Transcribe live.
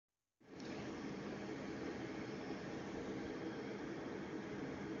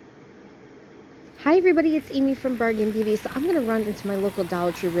Hi everybody, it's Amy from Bargain Beauty. So I'm going to run into my local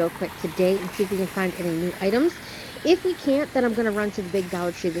Dollar Tree real quick today and see if we can find any new items. If we can't, then I'm going to run to the big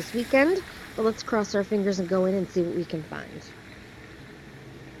Dollar Tree this weekend. But let's cross our fingers and go in and see what we can find.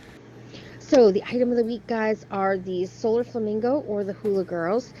 So the item of the week, guys, are the Solar Flamingo or the Hula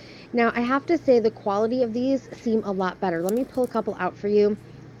Girls. Now, I have to say the quality of these seem a lot better. Let me pull a couple out for you.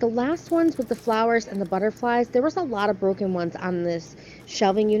 The last ones with the flowers and the butterflies, there was a lot of broken ones on this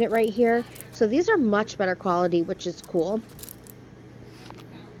shelving unit right here. So these are much better quality, which is cool.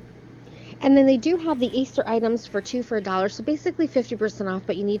 And then they do have the Easter items for two for $1. So basically 50% off,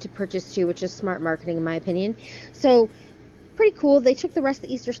 but you need to purchase two, which is smart marketing in my opinion. So pretty cool. They took the rest of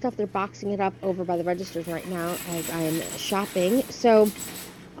the Easter stuff. They're boxing it up over by the registers right now as I'm shopping. So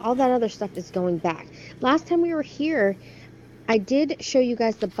all that other stuff is going back. Last time we were here, I did show you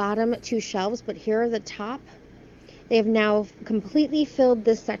guys the bottom two shelves, but here are the top. They have now completely filled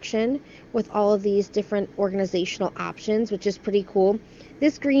this section with all of these different organizational options, which is pretty cool.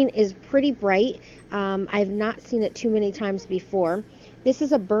 This green is pretty bright. I've not seen it too many times before. This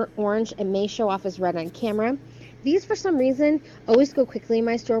is a burnt orange. It may show off as red on camera. These, for some reason, always go quickly in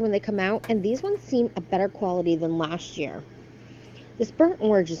my store when they come out, and these ones seem a better quality than last year. This burnt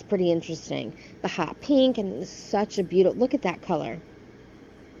orange is pretty interesting. The hot pink, and such a beautiful, look at that color.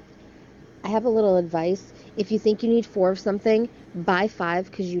 I have a little advice. If you think you need 4 of something, buy 5,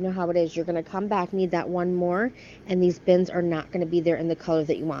 because you know how it is. You're going to come back, need that one more, and these bins are not going to be there in the color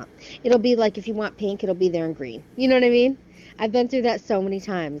that you want. It'll be like if you want pink, it'll be there in green. You know what I mean? I've been through that so many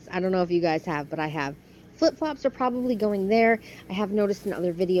times. I don't know if you guys have, but I have. Flip-flops are probably going there. I have noticed in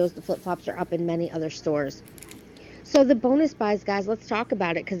other videos the flip-flops are up in many other stores. So the bonus buys, guys, let's talk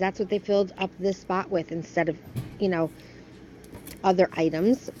about it, because that's what they filled up this spot with instead of, other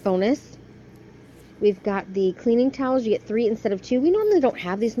items. Bonus. We've got the cleaning towels. You get 3 instead of 2. We normally don't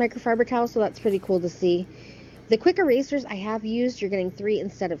have these microfiber towels, so that's pretty cool to see. The quick erasers I have used, you're getting 3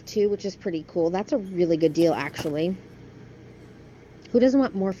 instead of 2, which is pretty cool. That's a really good deal, actually. Who doesn't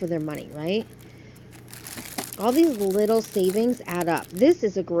want more for their money, right? All these little savings add up. This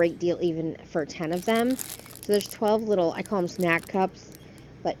is a great deal even for 10 of them. So there's 12 little, I call them snack cups,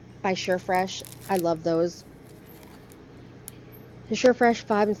 but by SureFresh. I love those. The SureFresh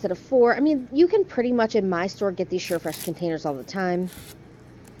 5 instead of 4. I mean, you can pretty much in my store get these SureFresh containers all the time.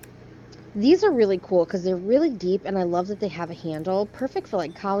 These are really cool because they're really deep, and I love that they have a handle. Perfect for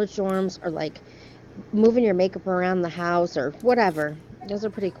like college dorms or like moving your makeup around the house or whatever. Those are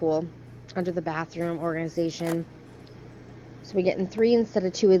pretty cool. Under the bathroom organization. So we're getting 3 instead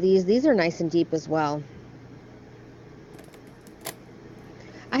of 2 of these. These are nice and deep as well.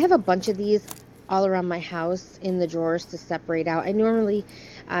 I have a bunch of these all around my house in the drawers to separate out. I normally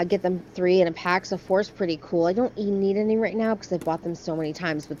get them 3 in a pack, so 4 is pretty cool. I don't need any right now because I've bought them so many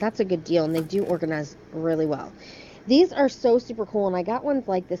times, but that's a good deal, and they do organize really well. These are so super cool, and I got ones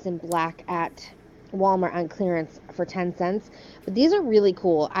like this in black at Walmart on clearance for 10 cents, but these are really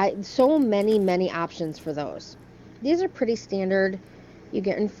cool. So many options for those. These are pretty standard. You're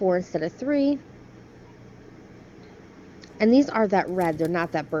getting 4 instead of 3. And these are that red. They're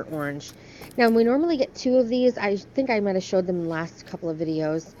not that burnt orange. Now, we normally get 2 of these. I think I might have showed them in the last couple of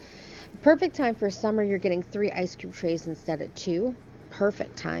videos. Perfect time for summer. You're getting 3 ice cube trays instead of 2.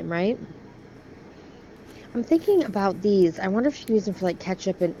 Perfect time, right? I'm thinking about these. I wonder if you can use them for like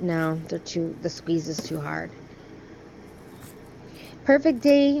ketchup. And no, the squeeze is too hard. Perfect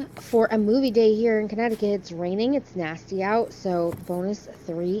day for a movie day here in Connecticut. It's raining. It's nasty out. So bonus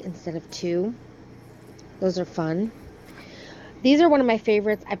 3 instead of 2. Those are fun. These are one of my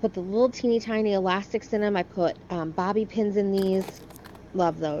favorites. I put the little teeny tiny elastics in them. I put bobby pins in these.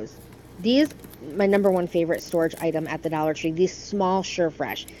 Love those. These, my number 1 favorite storage item at the Dollar Tree. These small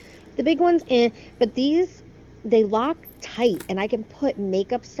SureFresh. The big ones, but these, they lock tight, and I can put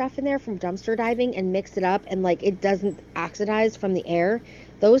makeup stuff in there from dumpster diving and mix it up, and like it doesn't oxidize from the air.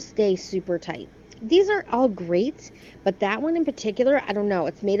 Those stay super tight. These are all great, but that one in particular, I don't know.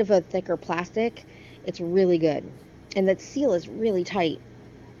 It's made of a thicker plastic. It's really good. And that seal is really tight.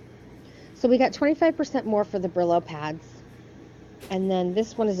 So we got 25% more for the Brillo pads. And then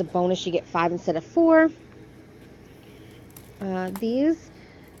this one is a bonus. You get 5 instead of 4. These,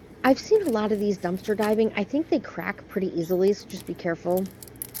 I've seen a lot of these dumpster diving. I think they crack pretty easily, so just be careful.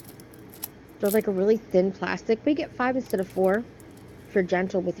 They're like a really thin plastic, but you get 5 instead of 4 if you're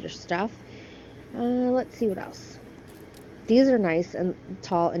gentle with your stuff. Let's see what else. These are nice and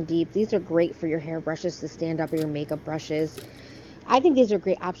tall and deep. These are great for your hair brushes to stand up, or your makeup brushes. I think these are a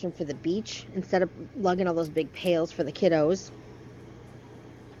great option for the beach instead of lugging all those big pails for the kiddos.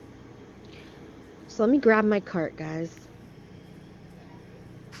 So let me grab my cart, guys.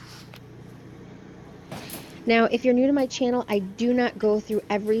 Now, if you're new to my channel, I do not go through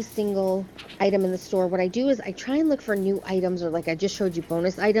every single item in the store. What I do is I try and look for new items, or like I just showed you,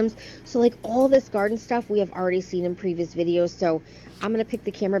 bonus items. So like all this garden stuff we have already seen in previous videos. So I'm going to pick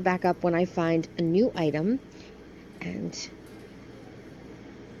the camera back up when I find a new item. And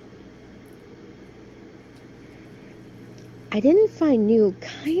I didn't find new,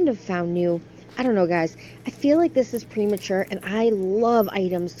 kind of found new. I don't know, guys. I feel like this is premature, and I love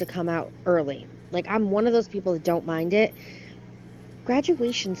items to come out early. Like, I'm one of those people that don't mind it.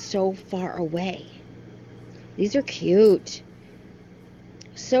 Graduation's so far away. These are cute.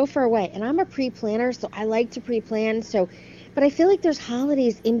 So far away. And I'm a pre-planner, so I like to pre-plan. But I feel like there's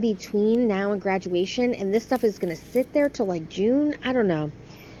holidays in between now and graduation, and this stuff is going to sit there till like June. I don't know.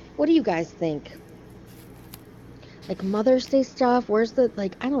 What do you guys think? Like Mother's Day stuff? Where's the,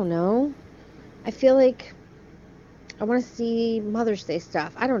 like, I don't know. I feel like I want to see Mother's Day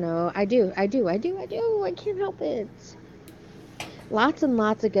stuff. I don't know. I do. I can't help it. Lots and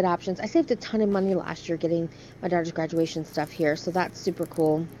lots of good options. I saved a ton of money last year getting my daughter's graduation stuff here, so that's super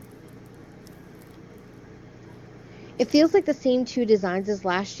cool. It feels like the same 2 designs as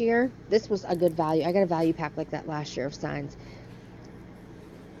last year. This was a good value. I got a value pack like that last year of signs.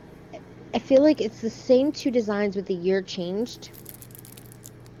 I feel like it's the same 2 designs with the year changed.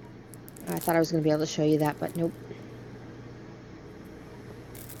 I thought I was going to be able to show you that, but nope.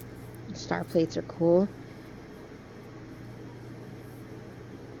 Star plates are cool.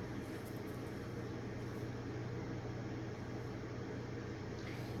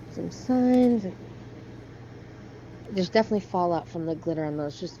 Some signs. There's definitely fallout from the glitter on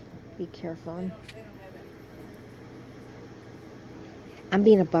those. Just be careful. I'm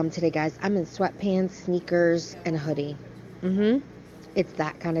being a bum today, guys. I'm in sweatpants, sneakers, and a hoodie. It's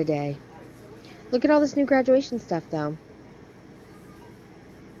that kind of day. Look at all this new graduation stuff, though.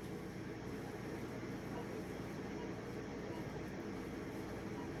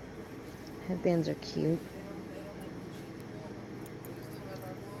 Headbands are cute.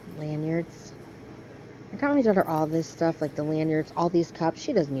 Lanyards. I got my daughter all this stuff, like the lanyards, all these cups.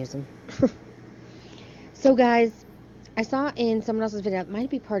 She doesn't use them. So, guys, I saw in someone else's video, it might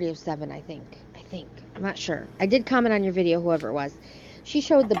be Party of 7, I think. I'm not sure. I did comment on your video, whoever it was. She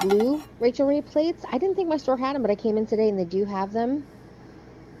showed the blue Rachel Ray plates. I didn't think my store had them, but I came in today and they do have them.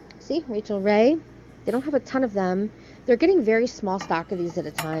 See, Rachel Ray. They don't have a ton of them. They're getting very small stock of these at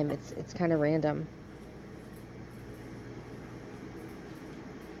a time. It's kind of random.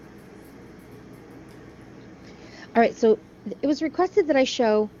 All right, so it was requested that I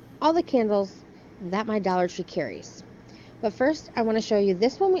show all the candles that my Dollar Tree carries. But first, I want to show you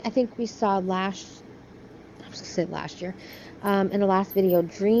this one. I think we saw last year, in the last video.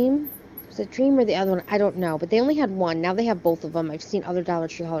 Dream. Was it Dream or the other one? I don't know. But they only had one. Now they have both of them. I've seen other Dollar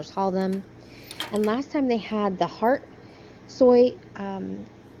Tree haulers haul them. And last time they had the Heart Soy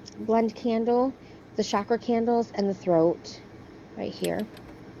blend candle, the chakra candles, and the throat right here.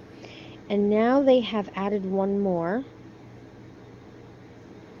 And now they have added one more.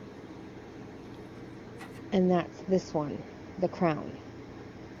 And that's this one, the crown.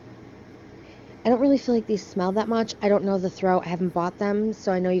 I don't really feel like these smell that much. I don't know the throat. I haven't bought them,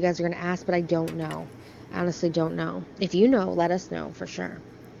 so I know you guys are going to ask, but I don't know. I honestly don't know. If you know, let us know for sure.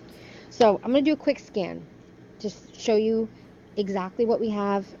 So I'm going to do a quick scan. Just show you exactly what we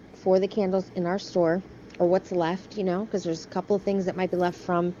have for the candles in our store, or what's left, you know, because there's a couple of things that might be left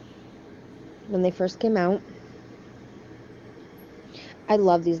from when they first came out. I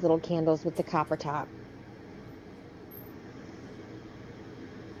love these little candles with the copper top.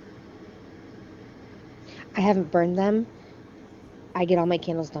 I haven't burned them. I get all my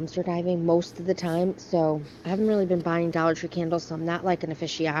candles dumpster diving most of the time, so I haven't really been buying Dollar Tree candles, so I'm not like an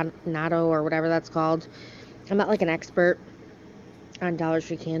aficionado or whatever that's called. I'm not like an expert on Dollar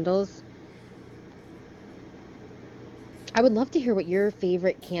Tree candles. I would love to hear what your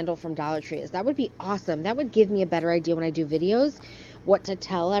favorite candle from Dollar Tree is. That would be awesome. That would give me a better idea when I do videos, what to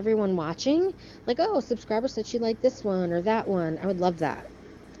tell everyone watching. Like, oh, subscriber said she liked this one or that one. I would love that.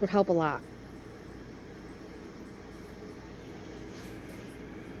 It would help a lot.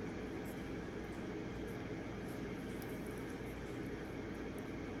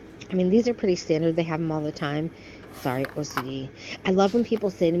 I mean, these are pretty standard. They have them all the time. Sorry, OCD. I love when people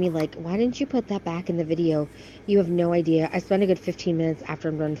say to me, like, why didn't you put that back in the video? You have no idea. I spend a good 15 minutes after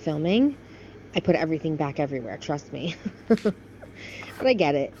I'm done filming. I put everything back everywhere. Trust me. But I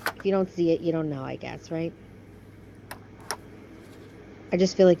get it. If you don't see it, you don't know, I guess, right? I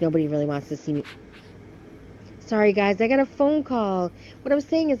just feel like nobody really wants to see me. Sorry, guys. I got a phone call. What I was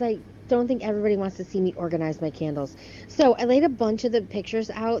saying is I don't think everybody wants to see me organize my candles. So I laid a bunch of the pictures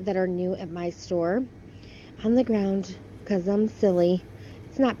out that are new at my store. on the ground because I'm silly.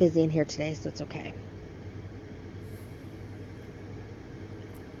 It's not busy in here today, so it's okay.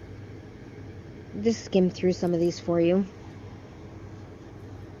 Just skim through some of these for you.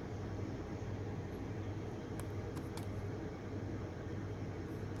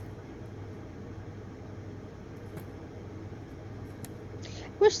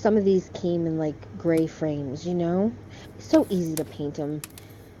 I wish some of these came in like gray frames, you know? So easy to paint them.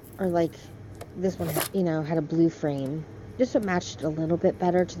 Or like this one, you know, had a blue frame. Just so it matched a little bit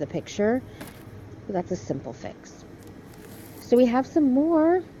better to the picture. But that's a simple fix. So we have some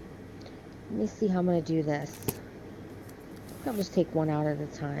more. Let me see how I'm going to do this. I'll just take one out at a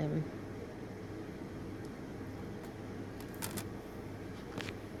time.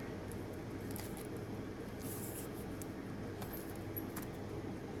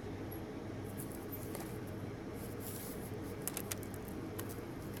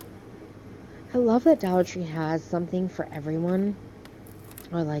 I love that Dollar Tree has something for everyone.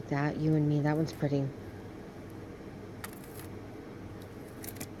 I like that. You and me. That one's pretty.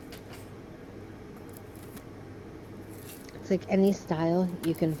 It's like any style,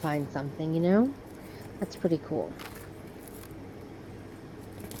 you can find something, you know? That's pretty cool.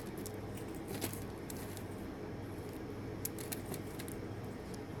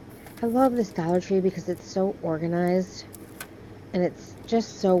 I love this Dollar Tree because it's so organized. And it's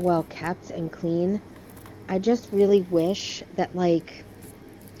just so well kept and clean. I just really wish that, like,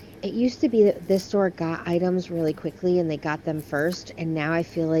 it used to be that this store got items really quickly and they got them first, and now I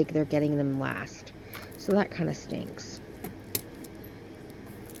feel like they're getting them last. So that kind of stinks.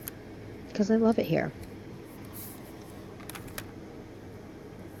 Because I love it here.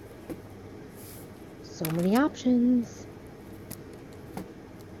 So many options.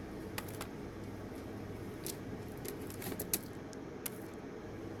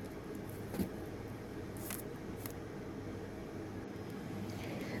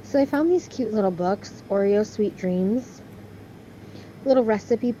 So I found these cute little books, Oreo Sweet Dreams, little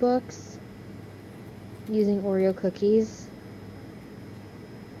recipe books using Oreo cookies.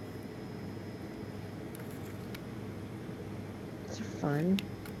 These are fun.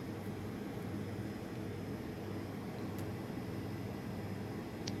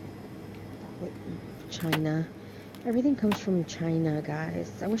 China. Everything comes from China,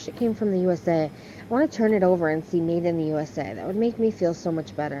 guys. I wish it came from the USA. I want to turn it over and see Made in the USA. That would make me feel so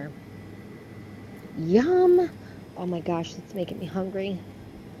much better. Yum! Oh my gosh, that's making me hungry.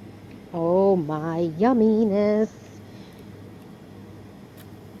 Oh my yumminess.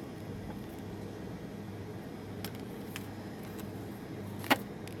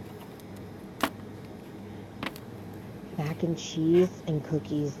 Mac and cheese and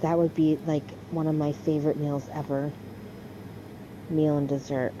cookies. That would be like one of my favorite meals ever. Meal and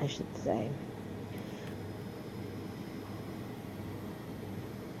dessert, I should say.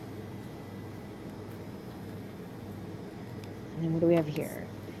 And then what do we have here?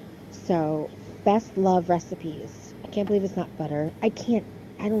 So, best love recipes. I can't believe it's not butter. I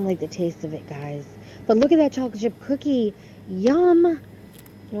don't like the taste of it, guys. But look at that chocolate chip cookie. Yum.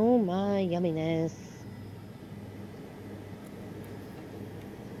 Oh my yumminess.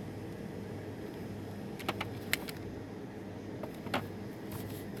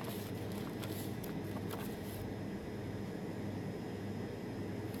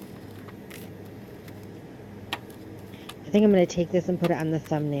 I think I'm going to take this and put it on the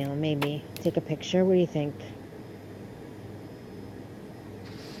thumbnail, maybe. Take a picture. What do you think?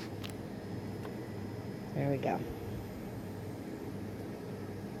 There we go.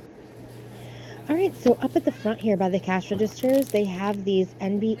 Alright, so up at the front here by the cash registers, they have these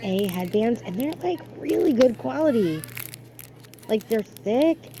NBA headbands, and they're like really good quality. Like they're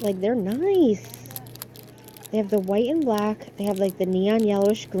thick, like they're nice. They have the white and black, they have like the neon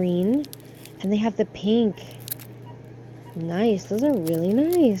yellowish green, and they have the pink. Nice, those are really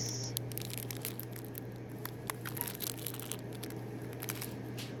nice.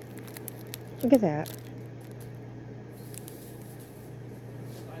 Look at that.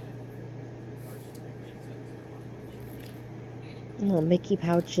 Little Mickey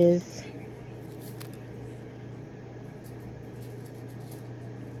pouches.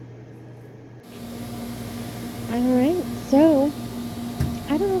 Alright, so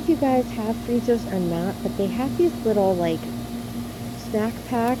I don't know if you guys have freezers or not, but they have these little like snack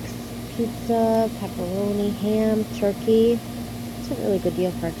packs, pizza, pepperoni, ham, turkey. It's a really good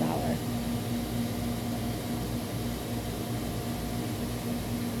deal for $1.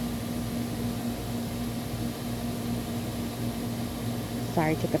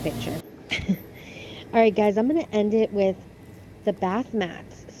 Sorry, took a picture. Alright guys, I'm going to end it with the bath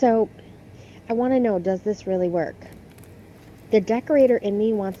mats. So I want to know, does this really work? The decorator in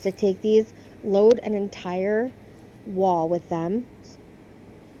me wants to take these, load an entire wall with them,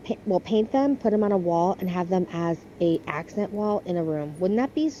 paint them, put them on a wall, and have them as a accent wall in a room. Wouldn't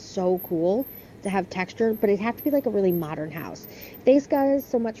that be so cool to have texture? But it'd have to be like a really modern house. Thanks guys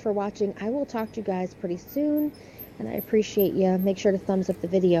so much for watching. I will talk to you guys pretty soon, and I appreciate you. Make sure to thumbs up the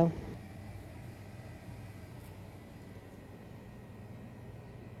video.